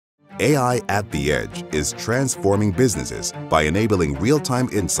AI at the edge is transforming businesses by enabling real-time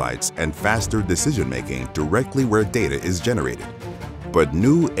insights and faster decision-making directly where data is generated. But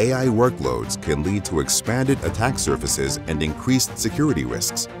new AI workloads can lead to expanded attack surfaces and increased security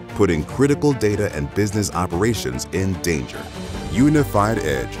risks, putting critical data and business operations in danger. Unified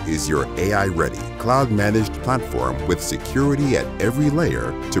Edge is your AI-ready, cloud-managed platform with security at every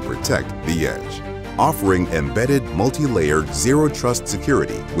layer to protect the edge. Offering embedded multi-layered zero-trust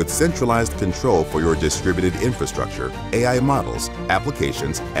security with centralized control for your distributed infrastructure, AI models,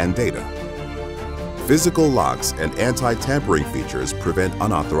 applications, and data. Physical locks and anti-tampering features prevent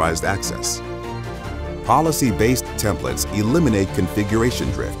unauthorized access. Policy-based templates eliminate configuration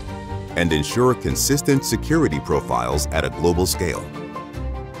drift and ensure consistent security profiles at a global scale.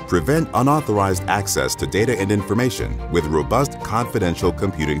 Prevent unauthorized access to data and information with robust confidential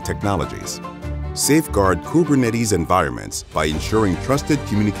computing technologies. Safeguard Kubernetes environments by ensuring trusted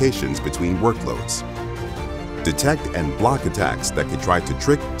communications between workloads. Detect and block attacks that could try to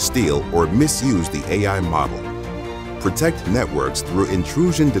trick, steal, or misuse the AI model. Protect networks through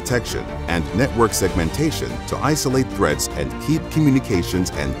intrusion detection and network segmentation to isolate threats and keep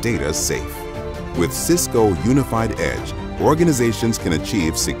communications and data safe. With Cisco Unified Edge, organizations can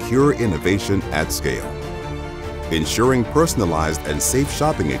achieve secure innovation at scale. Ensuring personalized and safe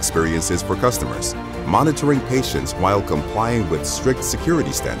shopping experiences for customers, monitoring patients while complying with strict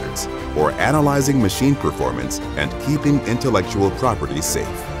security standards, or analyzing machine performance and keeping intellectual property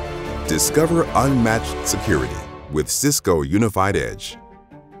safe. Discover unmatched security with Cisco Unified Edge.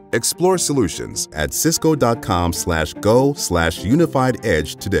 Explore solutions at cisco.com/go/unified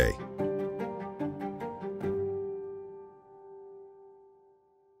edge today.